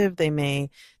defensive. They may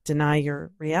deny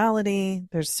your reality.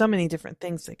 There's so many different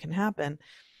things that can happen.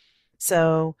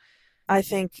 So I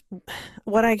think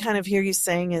what I kind of hear you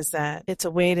saying is that it's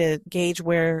a way to gauge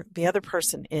where the other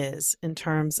person is in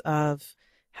terms of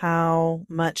how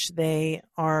much they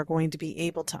are going to be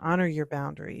able to honor your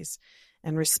boundaries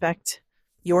and respect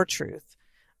your truth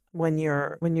when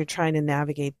you're trying to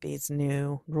navigate these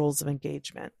new rules of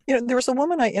engagement. There was a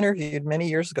woman I interviewed many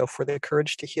years ago for The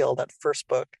Courage to Heal, that first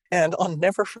book, and I'll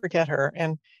never forget her.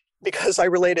 And because I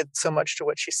related so much to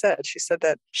what she said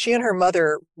that she and her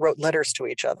mother wrote letters to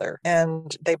each other,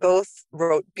 and they both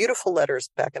wrote beautiful letters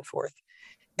back and forth.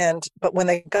 But when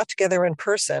they got together in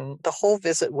person, the whole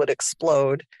visit would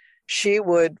explode. She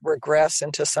would regress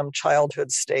into some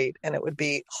childhood state, and it would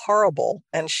be horrible.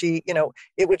 And she,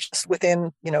 it would just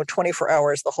within, 24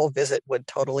 hours, the whole visit would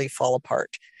totally fall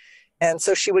apart. And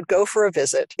so she would go for a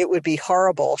visit. It would be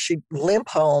horrible. She'd limp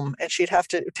home, and she'd have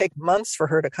to take months for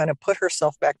her to kind of put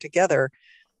herself back together.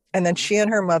 And then she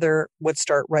and her mother would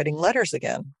start writing letters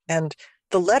again. And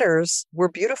the letters were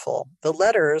beautiful. The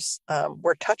letters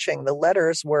were touching. The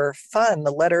letters were fun.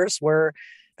 The letters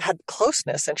had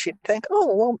closeness. And she'd think,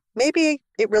 oh, well, maybe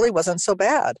it really wasn't so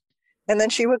bad. And then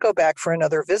she would go back for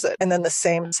another visit. And then the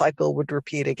same cycle would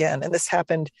repeat again. And this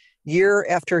happened year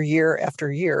after year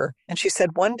after year. And she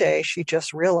said one day she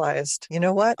just realized, you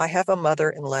know what? I have a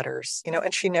mother in letters,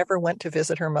 and she never went to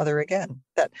visit her mother again.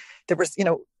 That there was,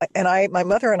 and my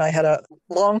mother and I had a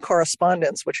long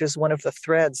correspondence, which is one of the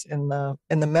threads in the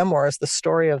memoirs, the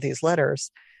story of these letters.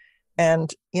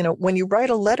 And, when you write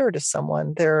a letter to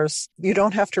someone, you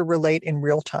don't have to relate in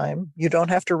real time. You don't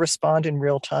have to respond in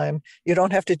real time. You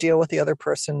don't have to deal with the other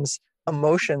person's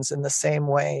emotions in the same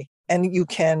way. And you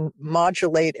can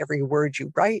modulate every word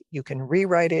you write. You can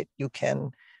rewrite it. You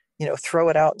can, throw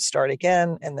it out and start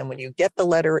again. And then when you get the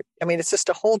letter, it's just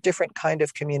a whole different kind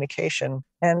of communication.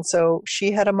 And so she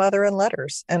had a mother in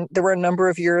letters. And there were a number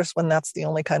of years when that's the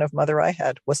only kind of mother I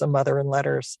had, was a mother in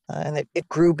letters. And it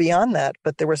grew beyond that.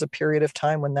 But there was a period of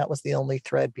time when that was the only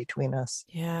thread between us.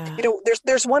 Yeah.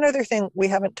 There's one other thing we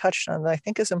haven't touched on that I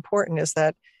think is important, is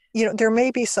that, there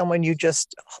may be someone you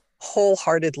just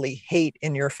wholeheartedly hate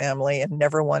in your family and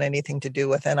never want anything to do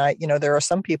with. And there are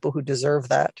some people who deserve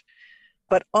that.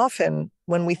 But often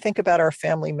when we think about our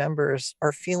family members,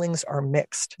 our feelings are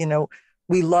mixed.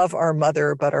 We love our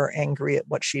mother, but are angry at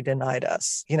what she denied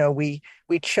us. We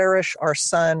cherish our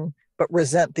son, but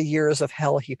resent the years of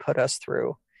hell he put us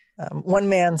through. One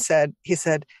man said,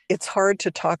 it's hard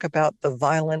to talk about the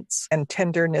violence and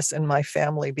tenderness in my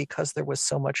family because there was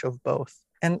so much of both.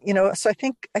 And, so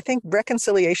I think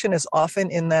reconciliation is often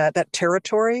in that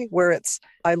territory where it's,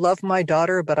 I love my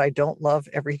daughter, but I don't love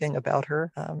everything about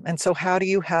her. And so how do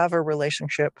you have a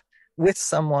relationship with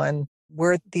someone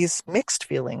where these mixed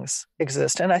feelings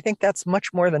exist? And I think that's much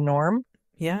more the norm.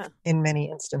 Yeah. In many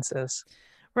instances.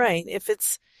 Right. If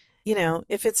it's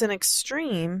an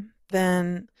extreme,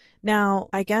 then now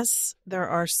I guess there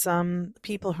are some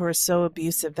people who are so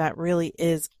abusive that really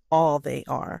is all they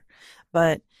are.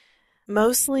 But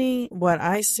mostly what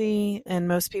I see, and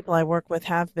most people I work with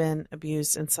have been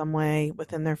abused in some way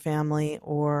within their family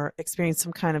or experienced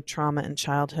some kind of trauma in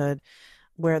childhood.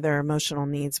 where their emotional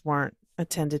needs weren't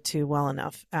attended to well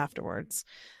enough afterwards.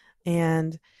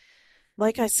 And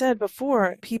like I said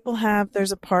before,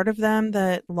 there's a part of them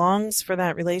that longs for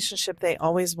that relationship they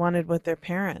always wanted with their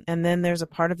parent. And then there's a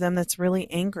part of them that's really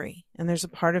angry. And there's a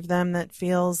part of them that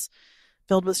feels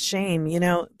filled with shame.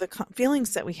 The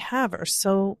feelings that we have are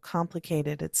so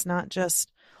complicated. It's not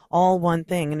just all one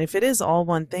thing. And if it is all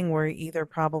one thing, we're either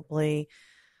probably,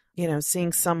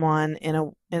 seeing someone in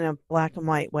a black and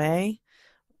white way,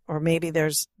 or maybe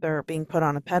they're being put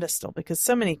on a pedestal, because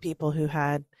so many people who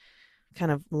had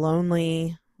kind of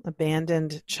lonely,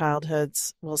 abandoned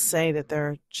childhoods will say that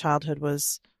their childhood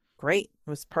was great. It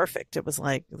was perfect. It was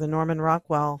like the Norman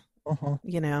Rockwell,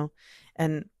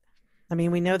 and I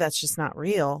mean, we know that's just not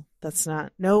real.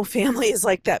 No family is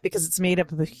like that, because it's made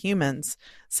up of humans.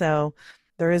 So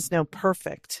there is no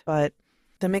perfect, but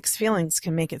the mixed feelings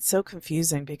can make it so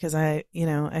confusing, because I've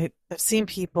seen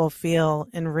people feel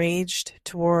enraged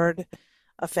toward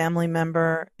a family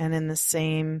member, and in the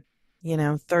same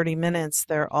 30 minutes,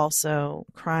 they're also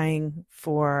crying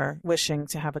for wishing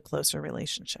to have a closer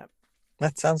relationship.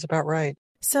 That sounds about right.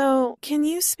 So can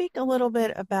you speak a little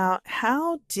bit about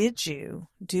how did you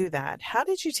do that? How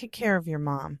did you take care of your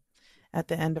mom at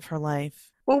the end of her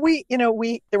life? Well,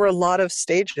 there were a lot of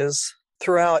stages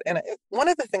throughout. And one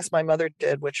of the things my mother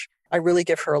did, which I really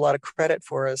give her a lot of credit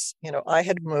for, is, I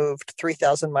had moved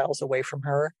 3,000 miles away from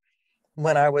her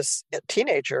when I was a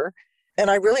teenager. And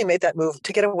I really made that move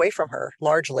to get away from her,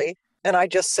 largely. And I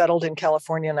just settled in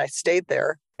California and I stayed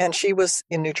there. And she was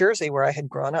in New Jersey, where I had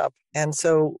grown up. And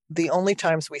so the only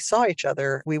times we saw each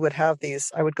other, we would have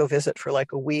I would go visit for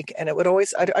like a week. And it would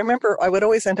always, I remember I would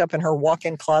always end up in her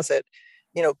walk-in closet,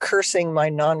 cursing my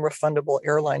non-refundable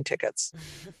airline tickets.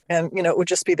 And, it would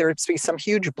just be, there would be some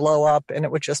huge blow up, and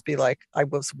it would just be like,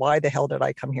 why the hell did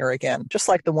I come here again? Just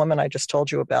like the woman I just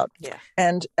told you about. Yeah.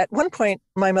 And at one point,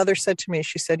 my mother said to me,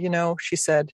 she said,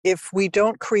 if we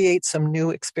don't create some new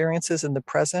experiences in the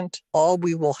present, all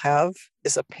we will have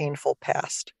is a painful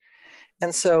past.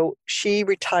 And so she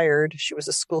retired. She was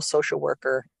a school social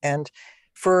worker. And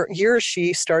for years,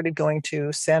 she started going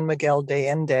to San Miguel de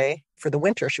Allende for the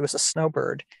winter. She was a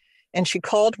snowbird. And she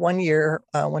called one year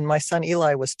when my son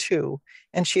Eli was 2.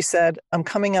 And she said, I'm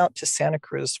coming out to Santa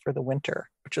Cruz for the winter,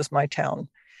 which is my town.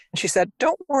 And she said,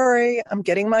 don't worry, I'm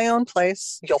getting my own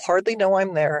place. You'll hardly know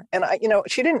I'm there. And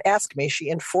she didn't ask me. She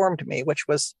informed me, which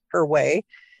was her way.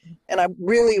 And I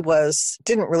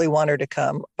didn't really want her to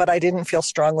come, but I didn't feel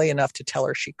strongly enough to tell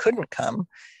her she couldn't come.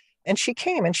 And she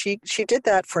came, and she did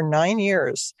that for 9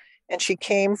 years. And she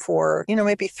came for,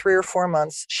 maybe 3 or 4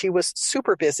 months. She was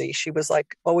super busy. She was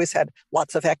always had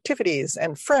lots of activities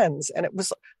and friends. And I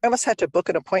almost had to book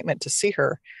an appointment to see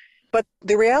her. But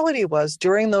the reality was,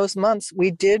 during those months,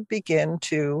 we did begin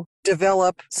to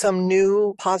develop some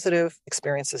new positive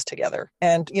experiences together.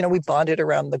 And, we bonded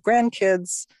around the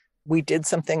grandkids. We did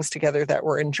some things together that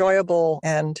were enjoyable.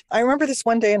 And I remember this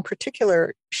one day in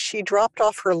particular, she dropped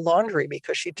off her laundry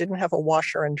because she didn't have a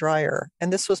washer and dryer.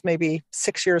 And this was maybe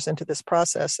 6 years into this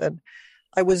process. And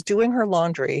I was doing her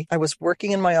laundry. I was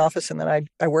working in my office, and then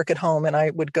I work at home, and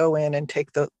I would go in and take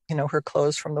her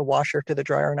clothes from the washer to the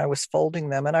dryer, and I was folding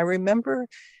them. And I remember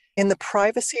in the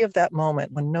privacy of that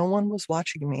moment, when no one was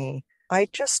watching me, I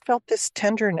just felt this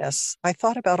tenderness. I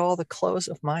thought about all the clothes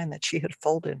of mine that she had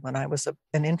folded when I was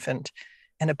an infant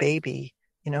and a baby,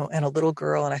 and a little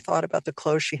girl. And I thought about the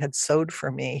clothes she had sewed for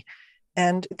me.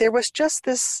 And there was just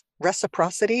this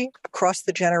reciprocity across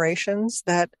the generations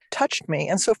that touched me.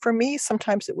 And so for me,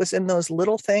 sometimes it was in those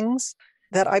little things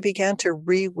that I began to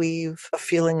reweave a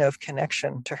feeling of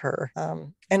connection to her.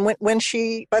 And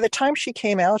by the time she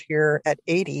came out here at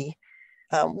 80,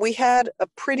 we had a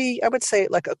pretty, I would say,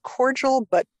 like a cordial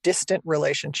but distant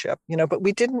relationship, but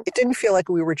it didn't feel like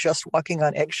we were just walking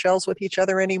on eggshells with each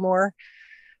other anymore.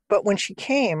 But when she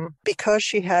came, because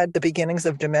she had the beginnings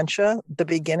of dementia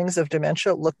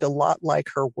looked a lot like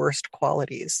her worst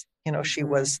qualities. Mm-hmm. She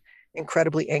was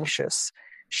incredibly anxious.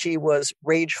 She was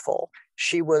rageful.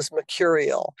 She was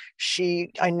mercurial.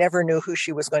 I never knew who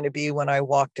she was going to be when I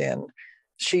walked in.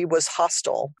 She was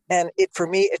hostile. And for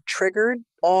me, it triggered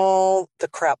all the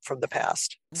crap from the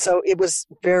past. So it was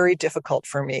very difficult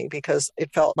for me, because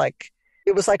it felt like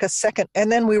it was like a second.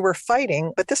 And then we were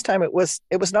fighting, but this time it was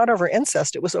not over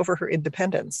incest. It was over her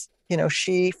independence.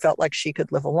 She felt like she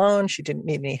could live alone. She didn't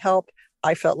need any help.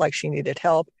 I felt like she needed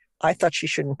help. I thought she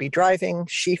shouldn't be driving.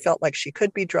 She felt like she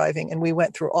could be driving. And we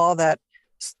went through all that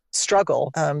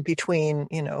struggle between,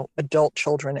 adult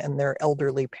children and their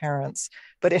elderly parents.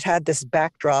 But it had this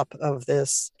backdrop of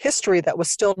this history that was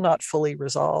still not fully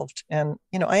resolved. And,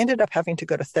 I ended up having to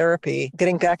go to therapy,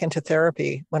 getting back into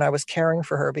therapy when I was caring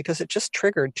for her because it just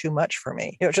triggered too much for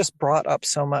me. It just brought up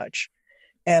so much.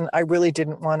 And I really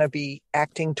didn't want to be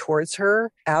acting towards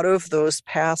her out of those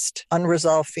past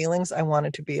unresolved feelings. I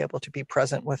wanted to be able to be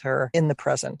present with her in the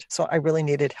present. So I really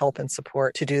needed help and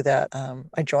support to do that.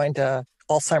 I joined a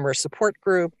Alzheimer's support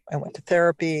group. I went to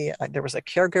therapy. There was a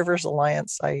Caregivers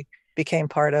Alliance I became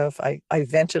part of. I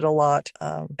vented a lot.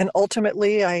 And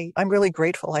ultimately, I'm really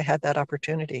grateful I had that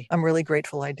opportunity. I'm really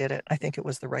grateful I did it. I think it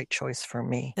was the right choice for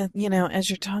me. As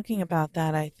you're talking about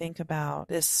that, I think about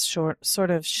this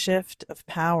sort of shift of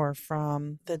power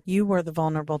from that you were the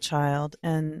vulnerable child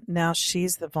and now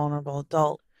she's the vulnerable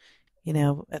adult,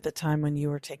 at the time when you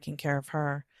were taking care of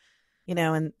her.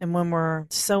 And when we're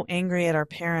so angry at our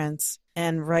parents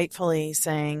and rightfully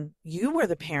saying, you were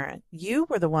the parent, you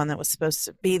were the one that was supposed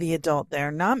to be the adult there,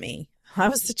 not me. I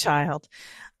was the child.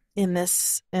 In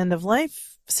this end of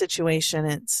life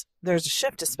situation, there's a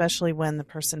shift, especially when the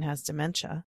person has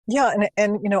dementia. Yeah.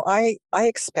 And I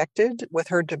expected with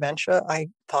her dementia, I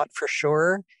thought for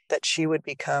sure that she would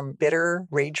become bitter,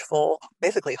 rageful,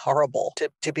 basically horrible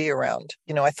to be around.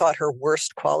 I thought her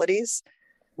worst qualities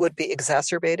would be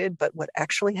exacerbated. But what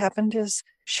actually happened is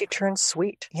she turned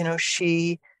sweet.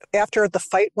 After the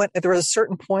fight there was a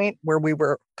certain point where we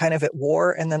were kind of at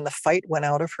war, and then the fight went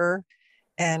out of her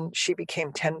and she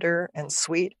became tender and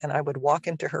sweet. And I would walk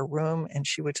into her room and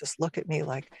she would just look at me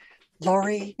like,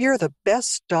 Lori, you're the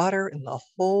best daughter in the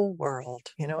whole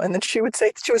world, and then she would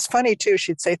say, she was funny too.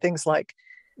 She'd say things like,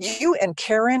 you and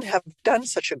Karen have done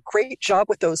such a great job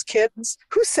with those kids.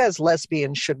 Who says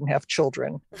lesbians shouldn't have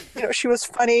children? She was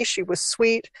funny. She was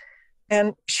sweet.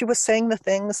 And she was saying the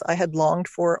things I had longed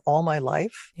for all my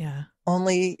life. Yeah.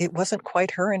 Only it wasn't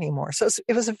quite her anymore. So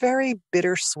it was a very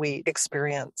bittersweet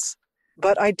experience.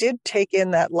 But I did take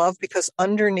in that love because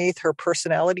underneath her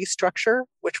personality structure,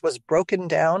 which was broken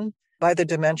down by the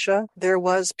dementia, there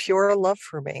was pure love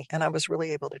for me, and I was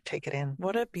really able to take it in.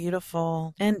 What a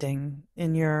beautiful ending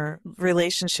in your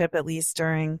relationship, at least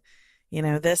during,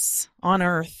 this on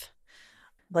earth.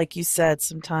 Like you said,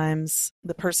 sometimes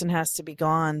the person has to be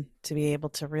gone to be able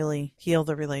to really heal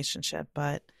the relationship.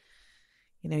 But,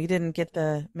 you didn't get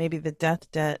maybe the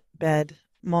deathbed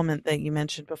moment that you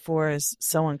mentioned before is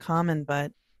so uncommon,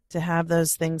 but to have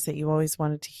those things that you always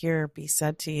wanted to hear be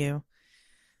said to you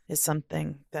is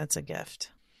something that's a gift.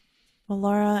 Well,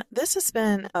 Laura, this has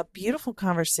been a beautiful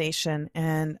conversation,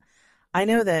 and I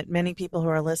know that many people who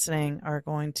are listening are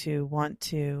going to want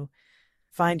to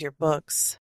find your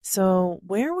books. So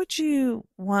where would you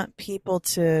want people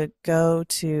to go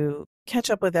to catch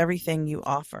up with everything you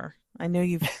offer? I know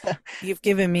you've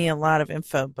given me a lot of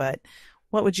info, but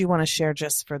what would you want to share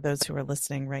just for those who are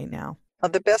listening right now?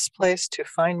 The best place to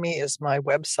find me is my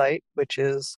website, which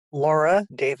is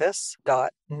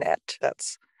lauradavis.net.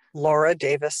 That's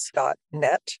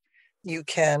lauradavis.net. You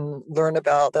can learn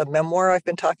about the memoir I've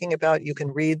been talking about. You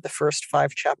can read the first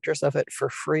 5 chapters of it for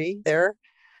free there.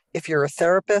 If you're a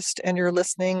therapist and you're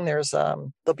listening,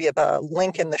 there'll be a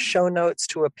link in the show notes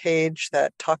to a page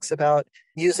that talks about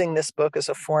using this book as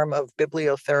a form of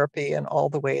bibliotherapy and all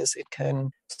the ways it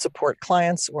can support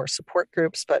clients or support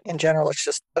groups. But in general, it's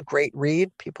just a great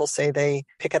read. People say they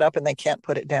pick it up and they can't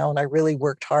put it down. I really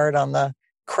worked hard on the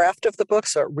craft of the book,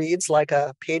 so it reads like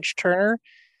a page turner.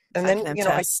 And then,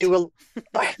 I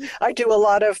do a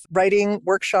lot of writing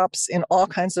workshops in all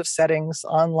kinds of settings,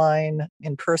 online,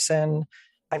 in person.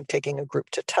 I'm taking a group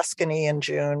to Tuscany in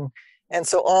June. And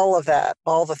so all of that,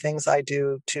 all the things I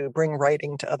do to bring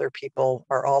writing to other people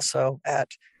are also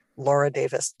at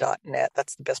lauradavis.net.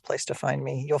 That's the best place to find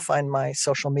me. You'll find my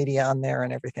social media on there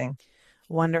and everything.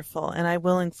 Wonderful. And I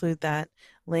will include that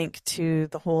link to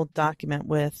the whole document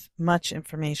with much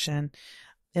information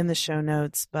in the show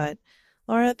notes. But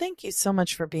Laura, thank you so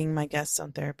much for being my guest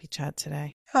on Therapy Chat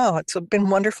today. Oh, it's been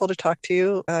wonderful to talk to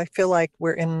you. I feel like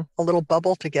we're in a little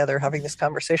bubble together having this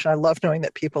conversation. I love knowing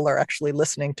that people are actually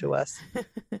listening to us.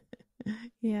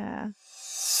 Yeah.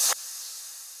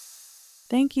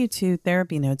 Thank you to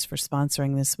TherapyNotes for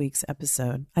sponsoring this week's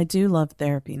episode. I do love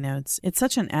TherapyNotes. It's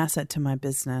such an asset to my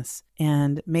business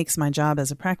and makes my job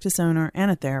as a practice owner and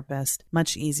a therapist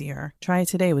much easier. Try it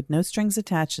today with no strings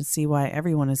attached and see why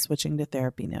everyone is switching to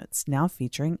TherapyNotes, now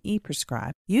featuring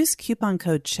ePrescribe. Use coupon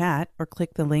code CHAT or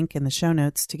click the link in the show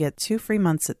notes to get 2 free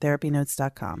months at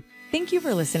therapynotes.com. Thank you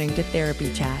for listening to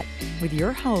Therapy Chat with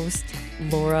your host,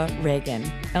 Laura Reagan,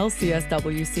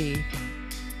 LCSWC.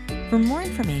 For more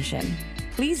information,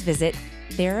 please visit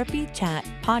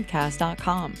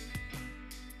therapychatpodcast.com.